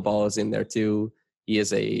LaMelo Ball is in there too. He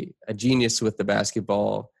is a genius with the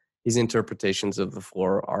basketball. His interpretations of the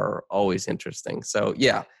floor are always interesting. So,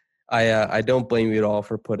 yeah, I don't blame you at all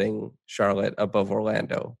for putting Charlotte above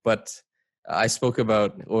Orlando. But I spoke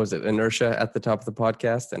about, inertia at the top of the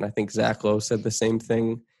podcast, and I think Zach Lowe said the same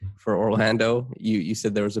thing for Orlando. You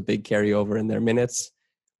said there was a big carryover in their minutes.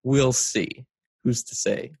 We'll see. Who's to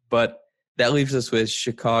say? But that leaves us with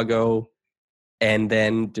Chicago and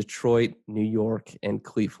then Detroit, New York, and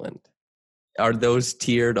Cleveland. Are those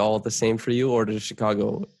tiered all the same for you, or does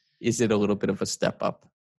Chicago, is it a little bit of a step up?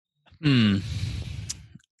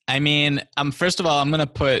 I mean, first of all, I'm going to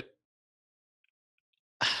put,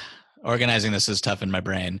 organizing this is tough in my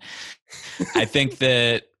brain. I think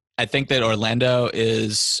that Orlando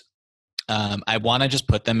is, I want to just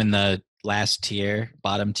put them in the last tier,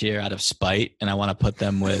 bottom tier out of spite. And I want to put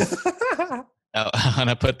them with, I want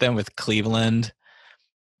to put them with Cleveland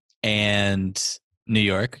and New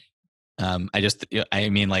York. I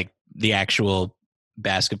mean, like, the actual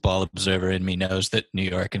basketball observer in me knows that New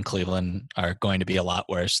York and Cleveland are going to be a lot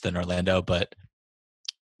worse than Orlando, but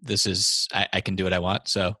this is, I can do what I want.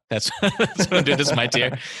 So that's what I'm doing. This is my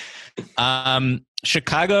tier.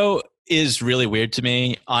 Chicago is really weird to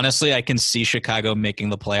me. Honestly, I can see Chicago making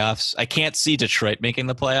the playoffs. I can't see Detroit making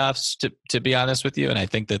the playoffs, to be honest with you. And I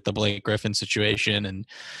think that the Blake Griffin situation and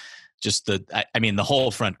just the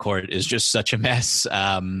whole front court is just such a mess.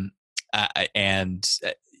 And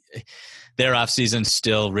their offseason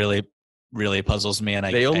still really, really puzzles me. And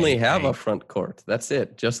they only have a front court. That's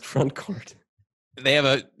it. Just front court. They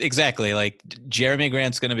have exactly, like, Jeremy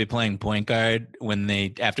Grant's going to be playing point guard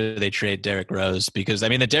after they trade Derrick Rose, because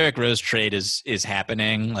the Derrick Rose trade is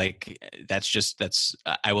happening. Like,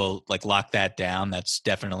 I will lock that down. That's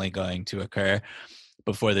definitely going to occur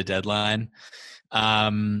before the deadline.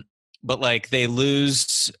 But they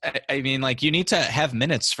lose. You need to have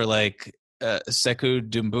minutes for Sekou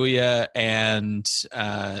Doumbouya and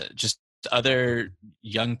just other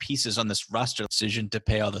young pieces on this roster. Decision to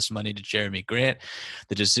pay all this money to Jeremy Grant,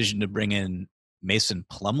 the decision to bring in Mason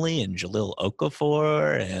Plumlee and Jahlil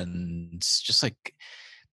Okafor, and just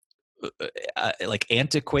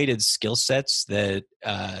antiquated skill sets that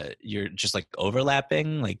you're just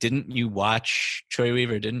overlapping. Didn't you watch Troy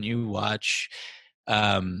Weaver? Didn't you watch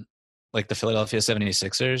the Philadelphia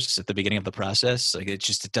 76ers at the beginning of the process?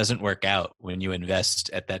 It doesn't work out when you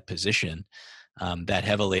invest at that position that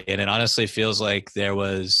heavily. And it honestly feels like there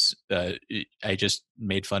was, I just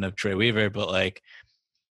made fun of Troy Weaver, but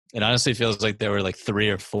it honestly feels like there were 3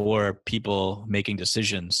 or 4 people making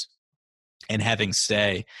decisions and having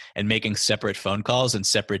say and making separate phone calls and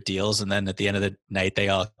separate deals. And then at the end of the night, they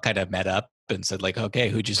all kind of met up and said like, okay,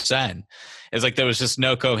 who'd you sign? It's like there was just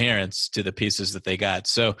no coherence to the pieces that they got.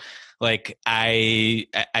 So like I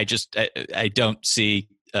don't see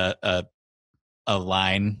a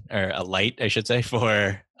line or a light, I should say,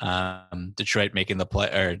 for Detroit making the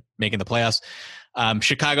playoffs.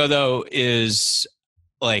 Chicago though is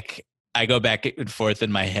like, I go back and forth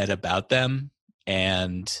in my head about them,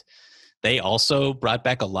 and they also brought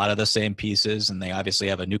back a lot of the same pieces, and they obviously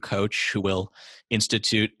have a new coach who will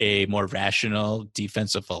institute a more rational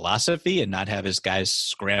defensive philosophy and not have his guys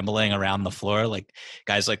scrambling around the floor like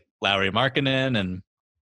guys like Lauri Markkanen and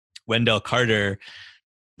Wendell Carter.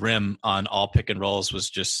 Rim on all pick and rolls was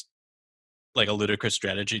just like a ludicrous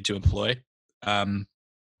strategy to employ, and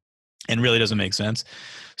really doesn't make sense.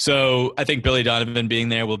 So I think Billy Donovan being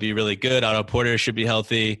there will be really good. Otto Porter should be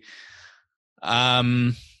healthy.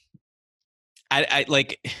 I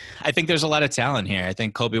think there's a lot of talent here. I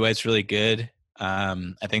think Kobe White's really good.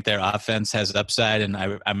 I think their offense has upside, and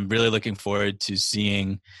I'm really looking forward to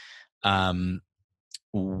seeing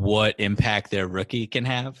what impact their rookie can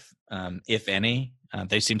have, if any.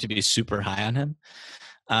 They seem to be super high on him.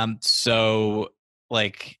 So,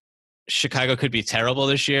 like, Chicago could be terrible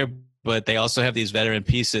this year, but they also have these veteran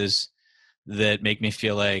pieces that make me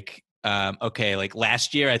feel like, okay, like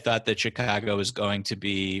last year I thought that Chicago was going to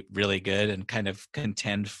be really good and kind of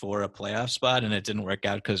contend for a playoff spot, and it didn't work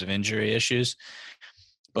out because of injury issues.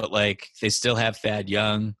 But like, they still have Thad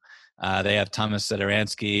Young. They have Thomas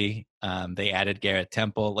Satoransky. They added Garrett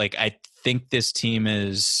Temple. Like, I think this team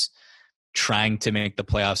is trying to make the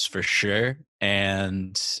playoffs for sure,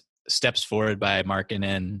 and steps forward by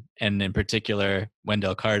Markkanen and in particular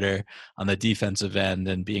Wendell Carter on the defensive end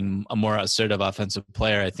and being a more assertive offensive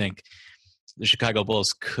player, I think the Chicago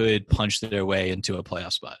Bulls could punch their way into a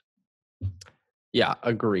playoff spot. Yeah,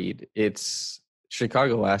 agreed. It's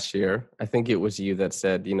Chicago last year. I think it was you that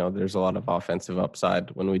said, there's a lot of offensive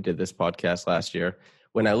upside when we did this podcast last year.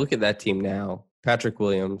 When I look at that team now, Patrick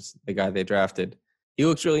Williams, the guy they drafted, he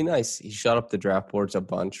looks really nice. He shot up the draft boards a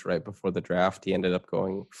bunch right before the draft. He ended up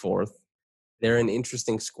going 4th. They're an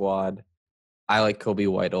interesting squad. I like Kobe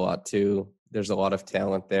White a lot too. There's a lot of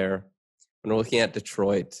talent there. When we're looking at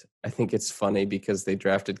Detroit, I think it's funny because they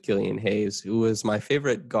drafted Killian Hayes, who was my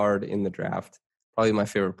favorite guard in the draft, probably my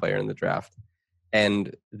favorite player in the draft.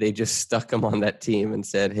 And they just stuck him on that team and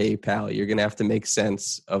said, hey, pal, you're going to have to make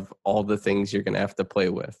sense of all the things you're going to have to play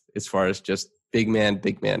with as far as just big man,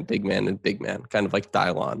 big man, big man, and big man, kind of like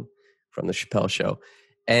Dylon from the Chappelle Show.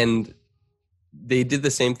 And they did the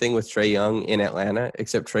same thing with Trae Young in Atlanta,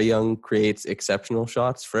 except Trae Young creates exceptional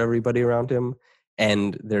shots for everybody around him,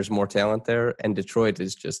 and there's more talent there. And Detroit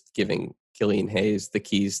is just giving Killian Hayes the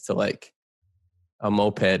keys to like a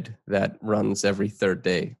moped that runs every third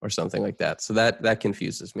day or something like that. So that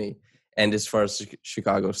confuses me. And as far as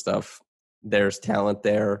Chicago stuff, there's talent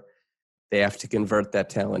there. They have to convert that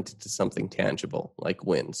talent into something tangible, like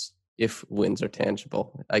wins. If wins are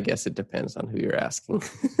tangible, I guess it depends on who you're asking,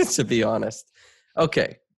 to be honest.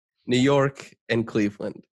 Okay, New York and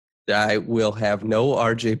Cleveland. I will have no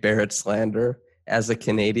RJ Barrett slander. As a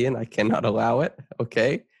Canadian, I cannot allow it,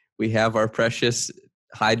 okay? We have our precious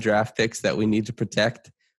high draft picks that we need to protect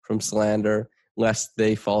from slander, lest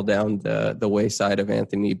they fall down the wayside of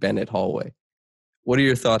Anthony Bennett hallway. What are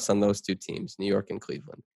your thoughts on those two teams, New York and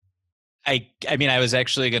Cleveland? I mean, I was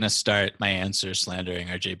actually going to start my answer slandering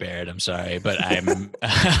RJ Barrett. I'm sorry, but I'm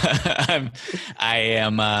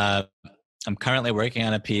I'm currently working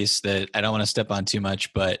on a piece that I don't want to step on too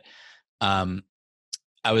much, but I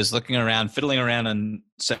was fiddling around on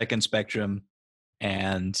Second Spectrum,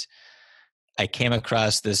 and I came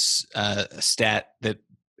across this stat that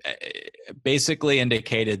basically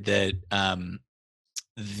indicated that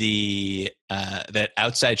that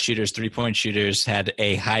outside shooters, 3-point shooters, had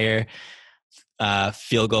a higher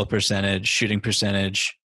field goal percentage, shooting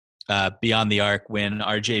percentage beyond the arc when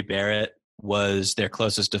RJ Barrett was their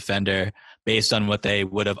closest defender based on what they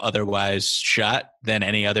would have otherwise shot than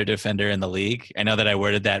any other defender in the league. I know that I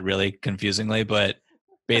worded that really confusingly, but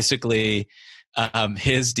basically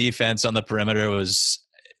his defense on the perimeter was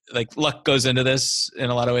like, luck goes into this in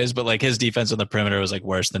a lot of ways, but like his defense on the perimeter was like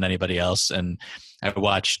worse than anybody else. And I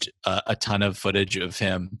watched a ton of footage of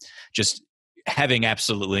him just having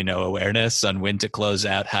absolutely no awareness on when to close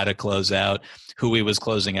out, how to close out, who he was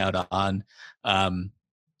closing out on.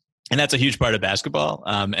 And that's a huge part of basketball.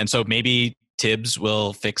 And so maybe Tibbs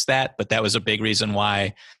will fix that, but that was a big reason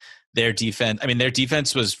why their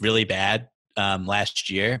defense was really bad last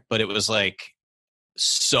year, but it was like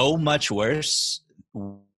so much worse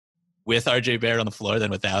with RJ Barrett on the floor than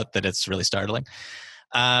without that it's really startling.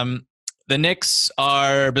 The Knicks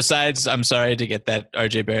are, besides, I'm sorry to get that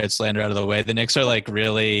RJ Barrett slander out of the way, the Knicks are like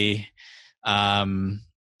really, I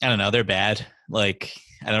don't know, they're bad. Like,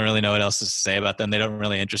 I don't really know what else to say about them. They don't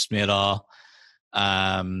really interest me at all.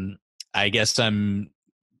 I guess I'm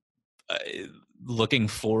looking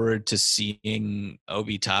forward to seeing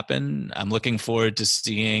Obi Toppin. I'm looking forward to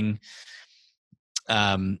seeing,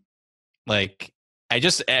 like, I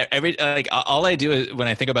just all I do is when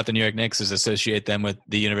I think about the New York Knicks is associate them with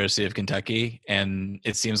the University of Kentucky, and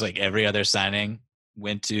it seems like every other signing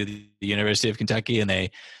went to the University of Kentucky, and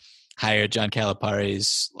they hired John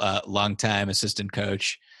Calipari's longtime assistant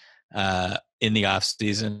coach in the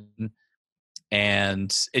offseason.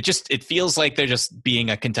 And it feels like they're just being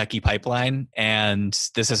a Kentucky pipeline, and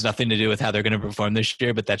this has nothing to do with how they're going to perform this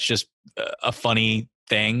year, but that's just a funny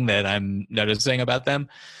thing that I'm noticing about them.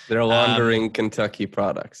 They're laundering Kentucky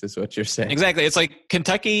products is what you're saying. Exactly. It's like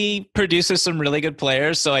Kentucky produces some really good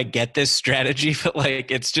players, so I get this strategy, but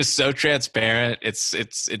like it's just so transparent.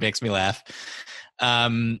 It makes me laugh.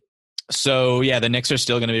 So yeah, the Knicks are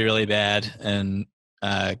still going to be really bad, and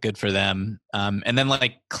good for them. And then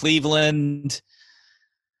like Cleveland,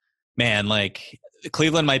 man, like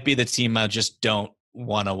Cleveland might be the team I just don't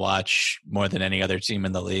want to watch more than any other team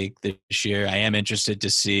in the league this year. I am interested to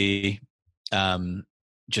see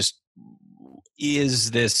just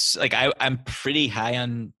is this like I'm pretty high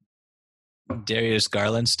on Darius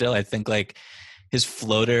Garland still. I think like his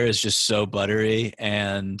floater is just so buttery,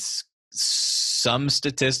 and some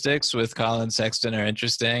statistics with Colin Sexton are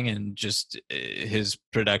interesting, and just his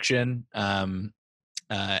production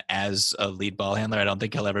as a lead ball handler. I don't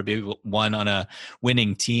think he'll ever be one on a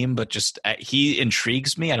winning team, but just he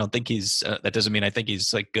intrigues me. I don't think he's that doesn't mean I think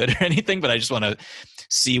he's like good or anything, but I just want to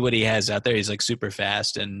see what he has out there. He's like super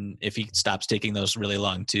fast, and if he stops taking those really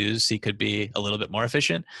long twos, he could be a little bit more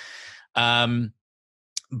efficient.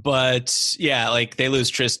 But yeah, like they lose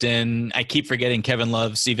Tristan. I keep forgetting Kevin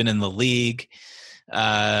Love's even in the league.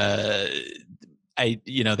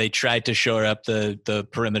 They tried to shore up the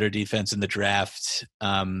perimeter defense in the draft,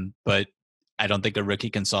 but I don't think a rookie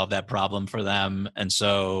can solve that problem for them. And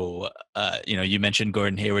so, you mentioned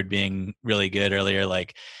Gordon Hayward being really good earlier.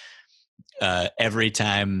 Like every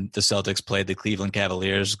time the Celtics played the Cleveland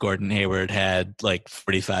Cavaliers, Gordon Hayward had like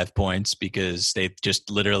 45 points because they just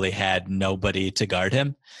literally had nobody to guard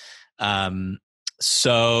him.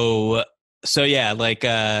 So yeah, like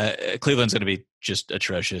Cleveland's going to be just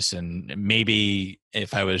atrocious, and maybe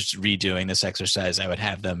if I was redoing this exercise, I would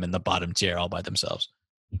have them in the bottom tier all by themselves.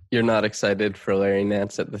 You're not excited for Larry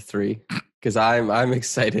Nance at the 3? Because I'm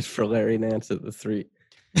excited for Larry Nance at the 3.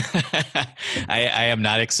 I am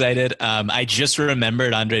not excited. I just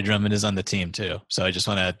remembered Andre Drummond is on the team too, so I just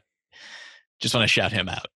want to shout him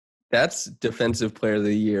out. That's Defensive Player of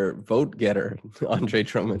the Year vote getter, Andre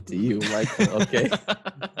Drummond, to you, Michael. Okay,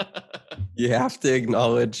 you have to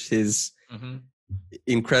acknowledge his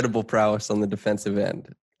incredible prowess on the defensive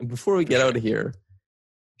end. And before we get out of here,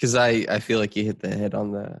 because I feel like you hit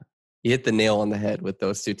the nail on the head with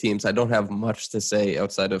those two teams. I don't have much to say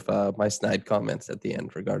outside of my snide comments at the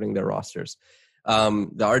end regarding their rosters. The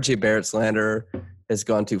RJ Barrett slander has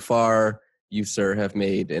gone too far. You, sir, have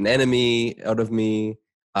made an enemy out of me.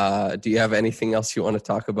 Do you have anything else you want to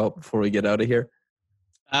talk about before we get out of here?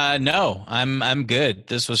 No, I'm good.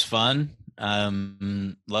 This was fun.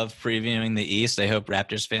 Love previewing the East. I hope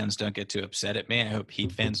Raptors fans don't get too upset at me. I hope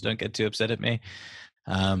Heat fans don't get too upset at me.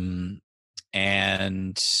 And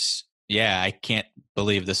yeah, I can't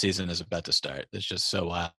believe the season is about to start. It's just so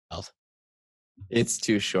wild. It's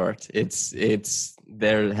too short. It's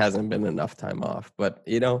there hasn't been enough time off, but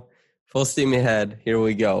full steam ahead. Here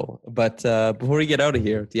we go. But before we get out of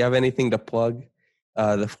here, do you have anything to plug?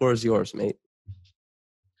 The floor is yours, mate.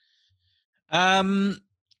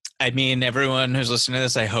 I mean, everyone who's listening to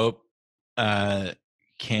this, I hope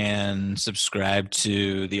can subscribe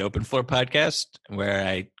to the Open Floor podcast, where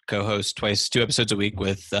I co-host 2 episodes a week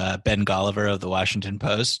with Ben Golliver of the Washington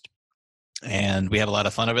Post, and we have a lot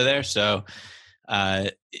of fun over there. So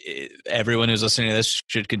everyone who's listening to this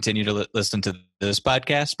should continue to listen to this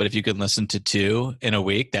podcast, but if you could listen to 2 in a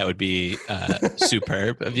week, that would be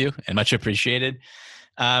superb of you and much appreciated.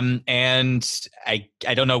 And I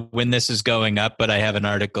don't know when this is going up, but I have an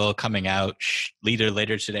article coming out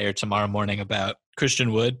later today or tomorrow morning about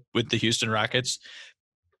Christian Wood with the Houston Rockets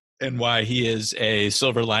and why he is a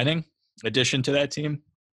silver lining addition to that team.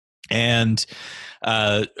 And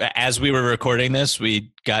as we were recording this,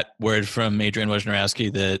 we got word from Adrian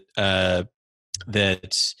Wojnarowski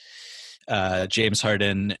that James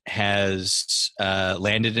Harden has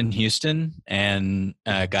landed in Houston and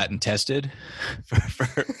gotten tested for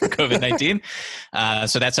COVID-19.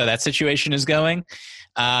 So that's how that situation is going.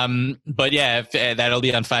 But yeah, that'll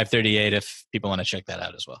be on 538 if people want to check that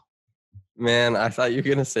out as well. Man, I thought you were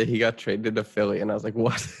going to say he got traded to Philly, and I was like,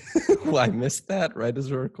 what? Well, I missed that right as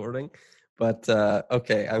we're recording. But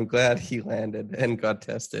okay, I'm glad he landed and got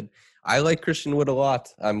tested. I like Christian Wood a lot.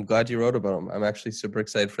 I'm glad you wrote about him. I'm actually super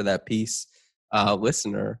excited for that piece.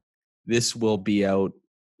 Listener, this will be out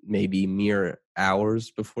maybe mere hours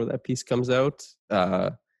before that piece comes out.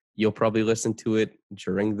 You'll probably listen to it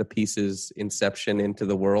during the piece's inception into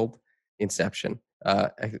the world. Inception.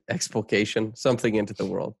 Explication, something into the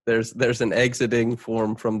world. There's an exiting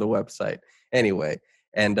form from the website. Anyway,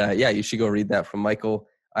 and yeah, you should go read that from Michael.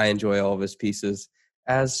 I enjoy all of his pieces,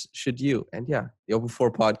 as should you. And yeah, the Open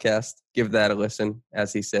Four podcast, give that a listen.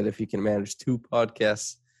 As he said, if you can manage 2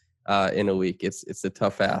 podcasts in a week, it's a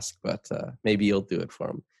tough ask, but maybe you'll do it for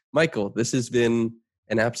him. Michael, this has been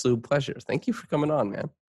an absolute pleasure. Thank you for coming on,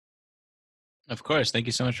 man. Of course. Thank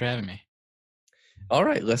you so much for having me. All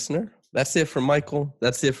right, listener. That's it for Michael.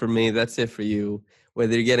 That's it for me. That's it for you.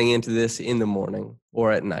 Whether you're getting into this in the morning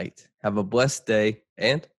or at night, have a blessed day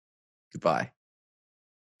and goodbye.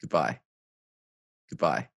 Goodbye.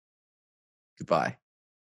 Goodbye. Goodbye.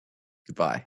 Goodbye.